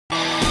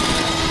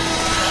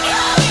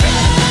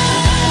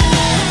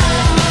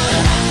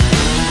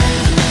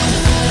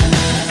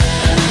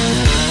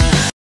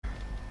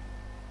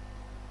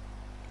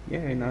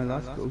now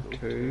let's go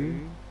to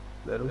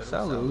Little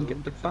Saloon,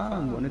 get the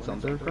fan when it's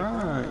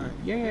underground.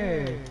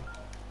 Yeah!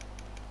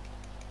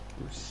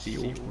 We're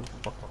sealed with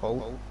fuck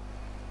hole.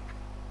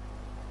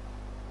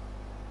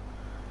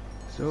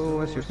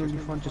 So, it's just gonna be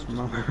fun, just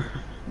remember,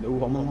 no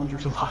humble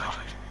launchers allowed.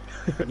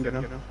 You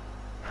know?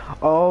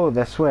 Oh,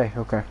 this way,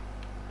 okay.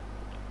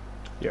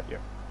 Yeah.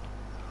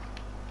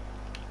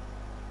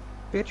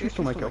 Bitch, you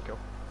still might kill.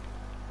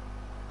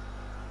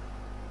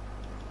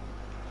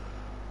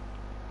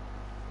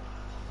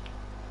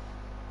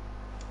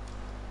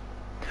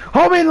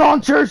 Homing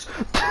launchers!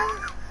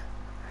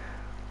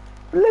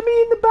 Let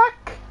me in the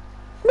back!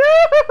 No!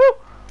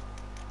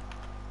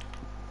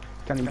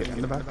 Can't even get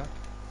in the back.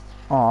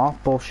 Aw,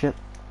 bullshit.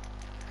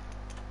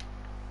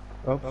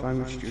 Oh,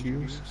 Fine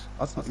Studios.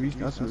 That's not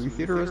movie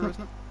theater, isn't it?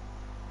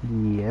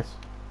 Yes.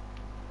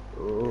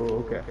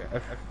 Oh, okay.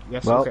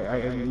 Yes, well,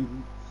 okay.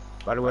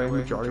 By the way,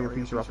 majority of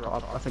these are up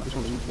top. I think there's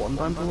only one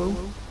down below.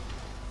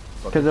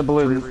 Because I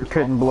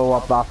couldn't blow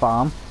up that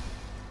farm.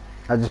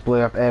 I just blew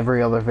up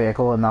every other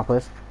vehicle in that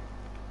place.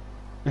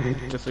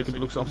 Just so you could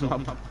blow something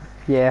up.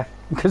 Yeah,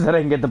 because I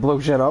didn't get to blow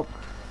shit up.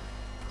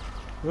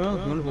 Well,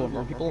 if you want to blow up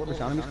more people,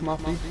 there's enemies come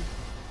off these.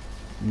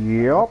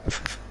 Yup.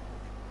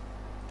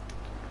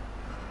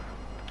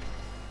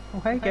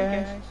 Oh, hey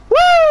guys.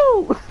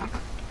 Woo!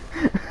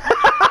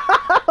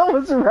 I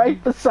was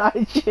right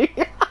beside you.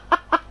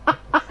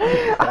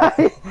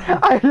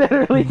 I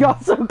literally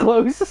got so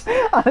close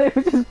and it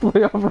just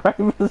blew up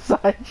right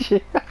beside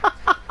you.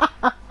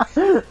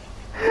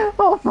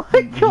 Oh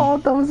my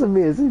god, that was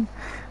amazing.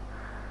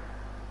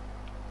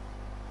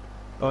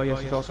 Oh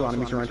yes, there's also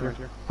enemies around here.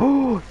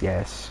 Oh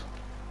yes.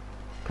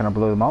 Can I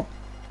blow them up?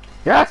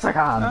 Yes, I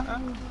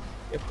can.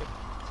 Yep.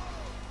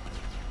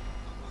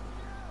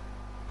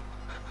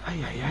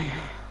 Ay.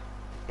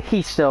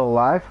 He's still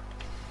alive.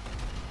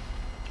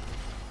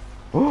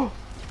 Oh,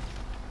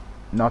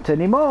 not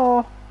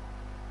anymore.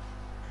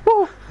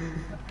 Woo.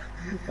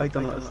 I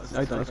done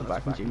it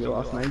back in Jamie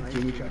last night.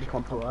 Jamie tried to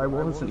come to where I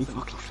was and he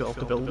fucking fell off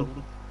the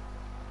building.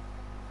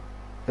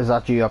 Is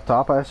that you up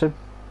top, I assume?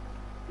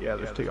 Yeah,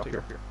 there's two up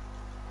here.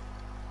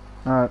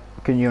 Alright,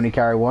 can you only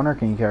carry one or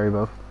can you carry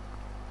both?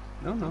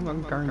 No,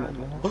 I'm carrying all.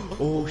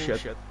 Oh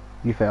shit.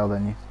 You failed,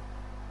 didn't you?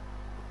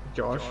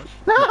 Josh.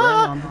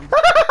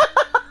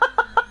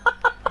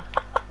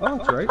 Oh,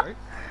 that's right.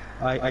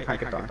 I can't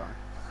get down.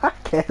 I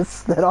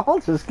guess that I'll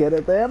just get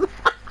it then.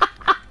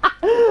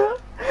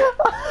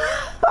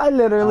 I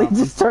literally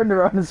just turned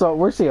around and saw,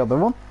 where's the other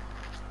one?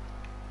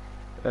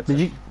 Did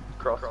you?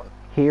 Cross.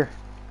 Here.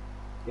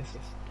 Yes.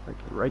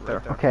 Right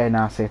there. Okay,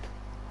 now I see it.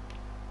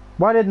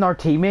 Why didn't our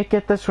teammate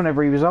get this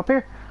whenever he was up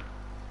here?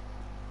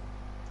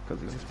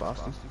 Because he's just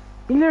Boston.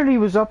 He literally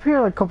was up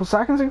here like a couple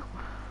seconds ago.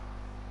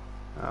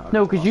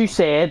 No, because you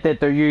said that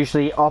they're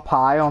usually up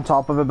high on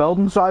top of a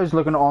building, so I was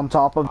looking on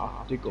top of...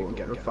 To go and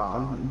get a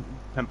fan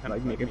and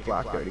like make it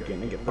black out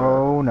again and get the...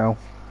 Oh no.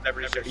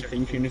 Every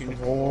thing tune is the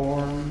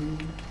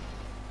horn.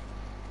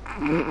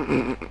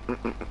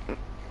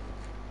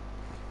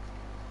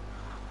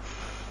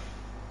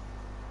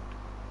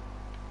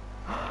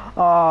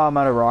 Oh, I'm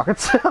out of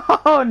rockets.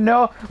 Oh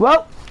no.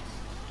 Well,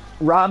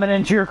 ramming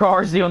into your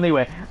car is the only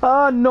way.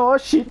 Oh no,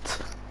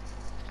 shit.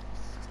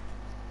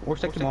 Or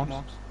stick the bombs.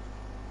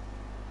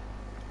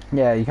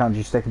 Yeah, you can't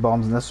just stick the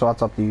bombs in this, so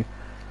that's up to you.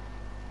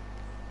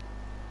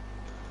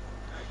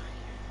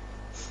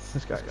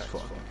 This guy is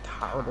fucking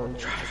terrible at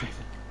driving.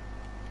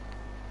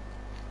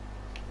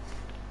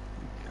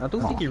 I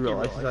don't think he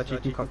realizes that you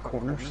can cut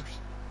corners.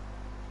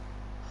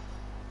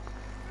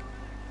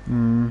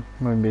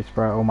 Wouldn't be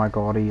surprised. Oh my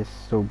god, he is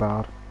so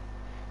bad.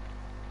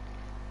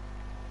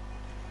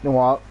 You know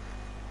what?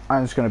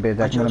 I'm just gonna be a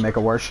dick. I'm gonna make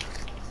it worse.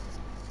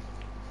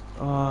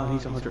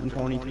 He's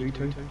 122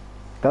 too.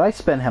 Did I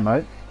spin him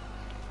out?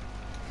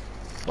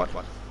 What?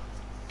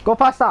 Go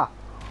faster!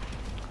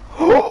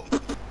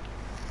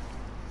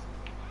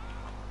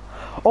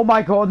 Oh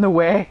my god, no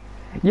way!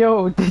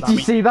 Yo, did you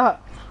see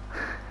that?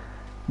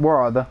 Where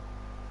are they?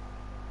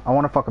 I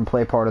want to fucking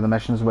play part of the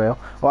mission as well.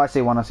 Oh, I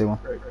see one,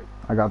 Right.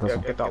 I got this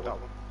one. Get that one.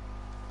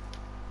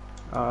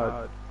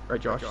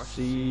 Right, Josh.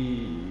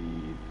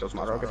 See... Doesn't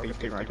matter, I'll get these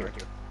two right here.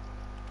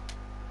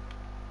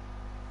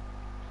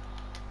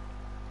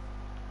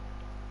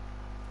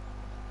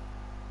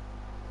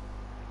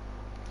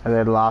 Are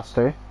they the last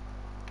two?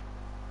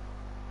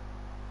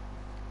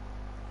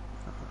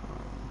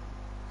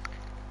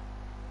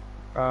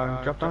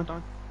 Drop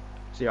down.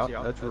 See,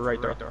 that's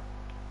right there.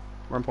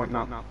 Where I'm pointing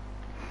out.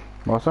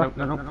 What's that?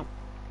 No.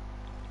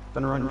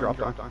 Then run and drop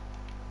down.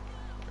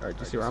 Alright,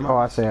 do you see where I'm at? Oh,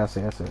 I see. Yeah, do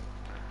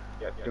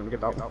you want to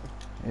get that one?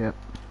 Yep.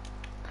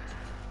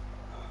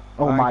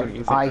 Oh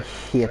my, I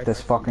hate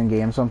this fucking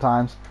game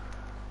sometimes.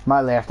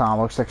 My left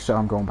analog stick, so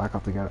I'm going back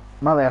up to get it.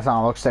 My left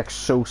analog stick's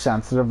so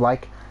sensitive,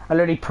 like, I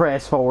literally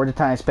press forward a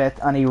tiny bit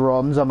and he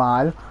runs a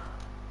mile.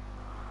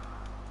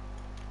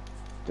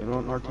 Do you know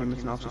what our team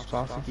is not just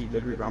plastic? He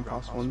literally ran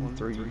past one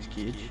through his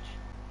cage.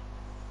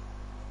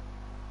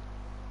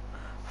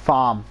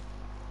 Farm.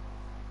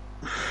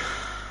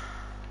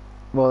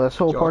 Well, this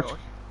whole part.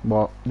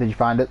 What? Did you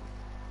find it?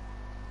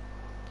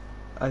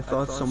 I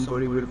thought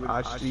somebody would have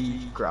actually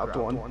grabbed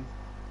one.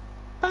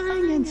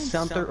 Bang in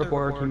center of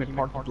where he had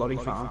parked the bloody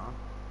fan.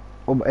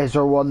 Oh, is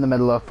there one in the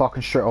middle of the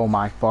fucking street? Oh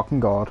my fucking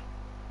god.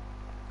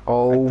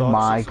 Oh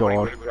my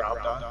god.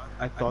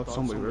 I thought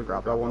somebody would have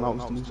grabbed that one. That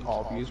was the most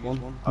obvious one.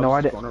 No,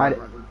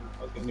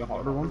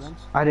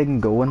 I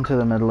didn't go into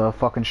the middle of the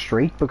fucking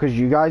street because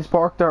you guys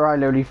parked there. I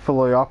literally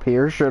flew up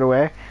here straight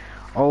away.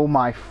 Oh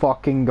my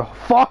fucking god.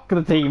 Fuck the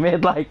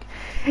teammate, like,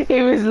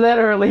 he was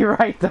literally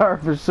right there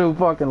for so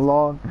fucking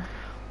long.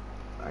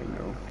 I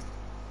know.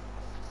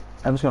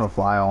 I'm just gonna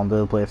fly onto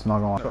the place, I'm not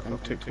going to. Fucking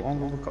took too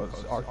long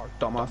because our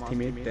dumbass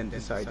teammate then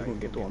decided to go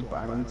and get the one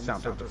bang and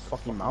center of the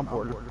fucking map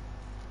border.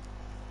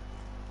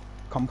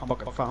 Come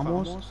fucking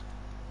famos.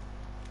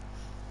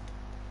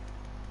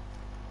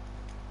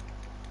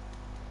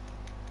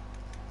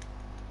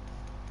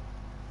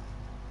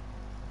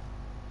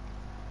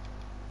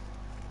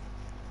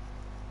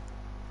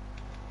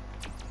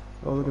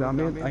 Oh, look at that,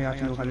 man. I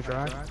actually know how to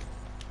drive.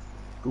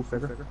 Go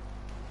figure.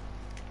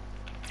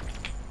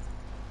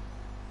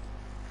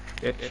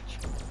 Bitch.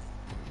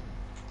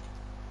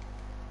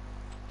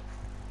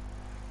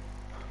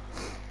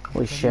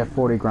 Holy shit,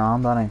 40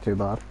 grand, that ain't too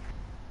bad.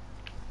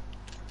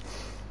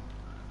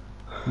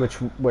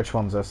 Which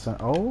one's this?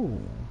 Oh,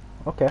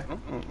 okay.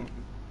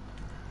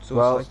 So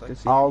well,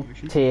 like I'll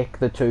take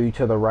the two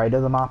to the right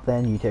of the map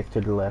then, you take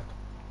to the left.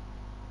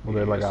 We'll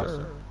do it like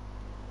that.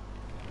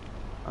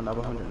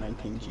 Another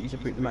 119 G's I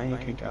put in my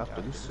account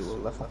after this, so we'll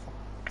level.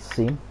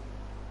 Same.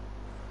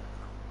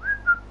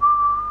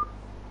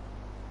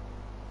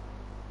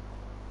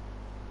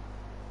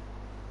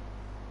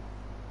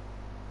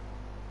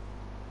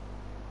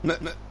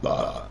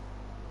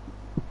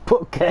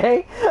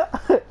 Okay.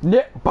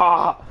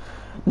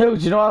 No,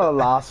 do you know what, the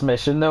last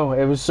mission though?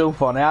 It was so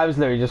funny. I was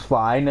literally just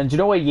flying, and do you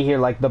know what, you hear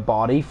like the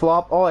body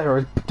flop? All I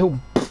heard was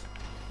boom.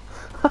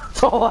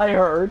 That's all I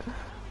heard.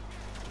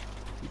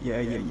 Yeah,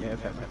 you may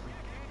have hit me.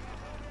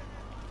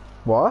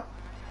 What?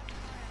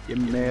 You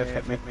may have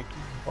hit me.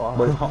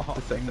 Oh,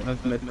 the thing that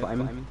was mid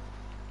climbing.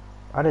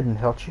 I didn't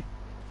hit you.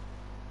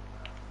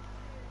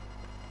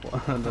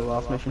 What, the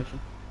last mission?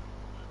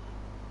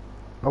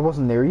 I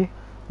wasn't near you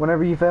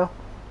whenever you fell.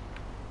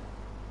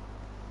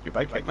 Your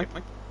bike hit me?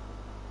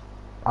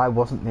 I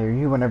wasn't near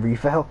you whenever you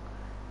fell.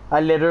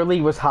 I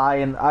literally was high,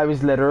 and I was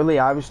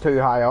too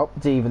high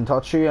up to even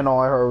touch you, and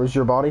all I heard was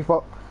your body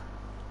flop.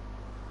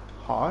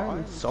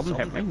 Hi, something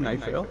hit me and I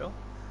fell.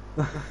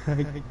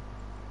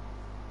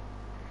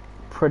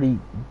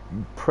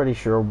 Pretty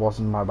sure it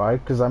wasn't my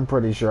bike, because I'm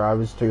pretty sure I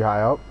was too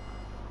high up.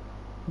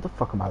 What the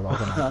fuck am I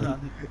looking at?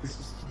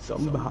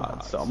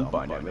 Some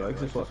bunny at me like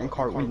this fucking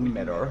cartwheel in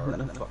mid-air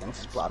and then it fucking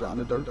splattered in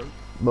the dirt.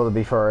 Well, to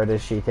be fair, it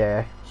is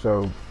GTA,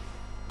 so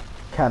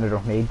kinda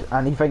don't need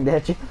anything to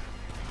hit you.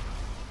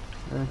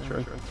 Yeah,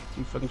 true.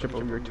 You fucking trip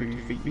over your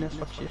 2 feet in this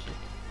fuck shit.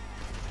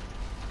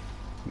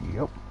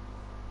 Yup.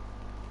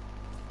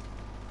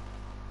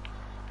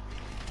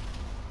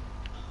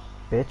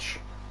 Bitch.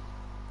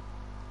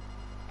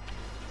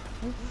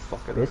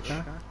 Fuck it,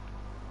 Bitch.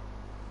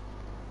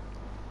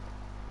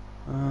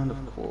 And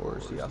of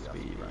course, he has to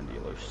be around the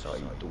other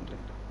side, don't he?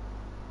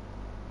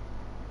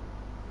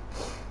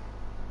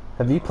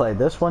 Have you played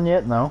this one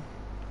yet? No.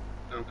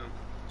 No.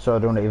 So I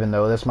don't even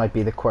know. This might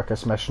be the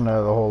quickest mission out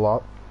of the whole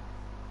lot.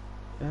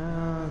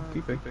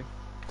 Keep it.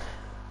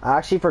 I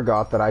actually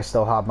forgot that I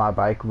still have my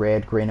bike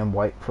red, green, and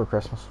white for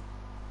Christmas.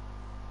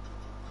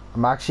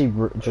 I'm actually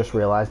just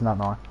realizing that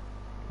now.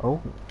 Oh.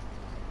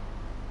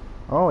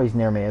 Oh, he's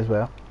near me as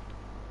well.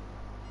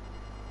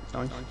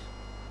 Nice.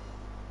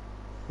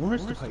 I wonder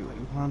if they play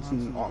plans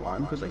in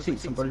online because I seen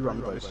somebody run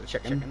about as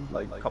chicken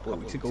like a couple of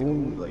weeks ago,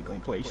 like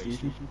on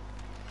PlayStation.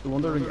 I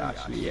wonder if he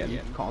actually in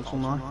console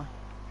now.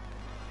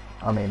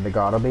 I mean, they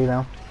gotta be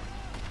now.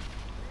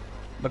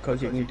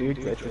 Because you can do it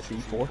glitch with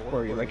C4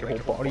 where you like your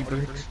whole body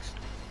breaks.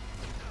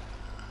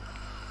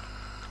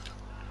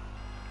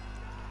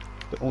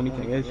 The only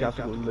thing is you have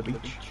to go to the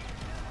beach.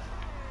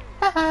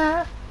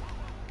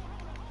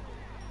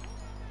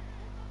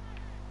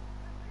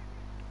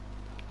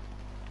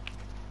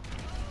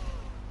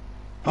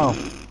 Oh,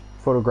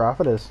 photograph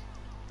it is.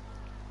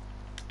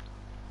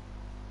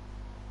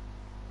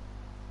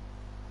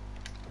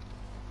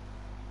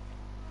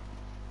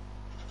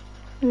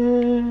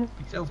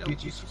 So,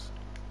 beaches.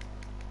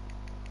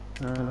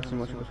 Let's see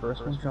what's the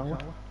first one, shall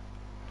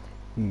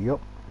we?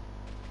 Yup.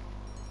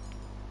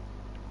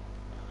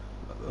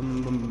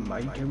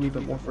 Might get a wee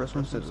bit more first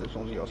one since it's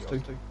only us two.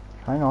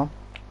 Hang on.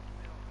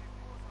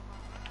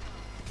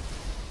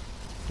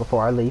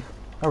 Before I leave.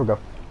 There we go.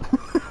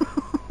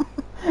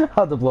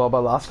 Had to blow up my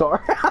last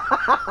car.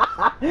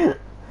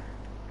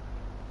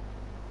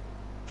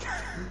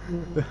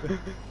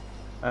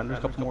 And there's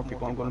a couple more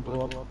people I'm going to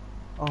blow up.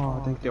 Oh,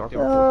 I think they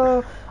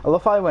are. I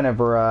love how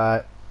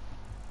whenever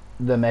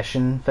the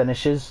mission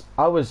finishes,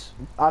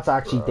 that's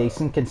actually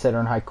decent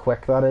considering how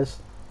quick that is.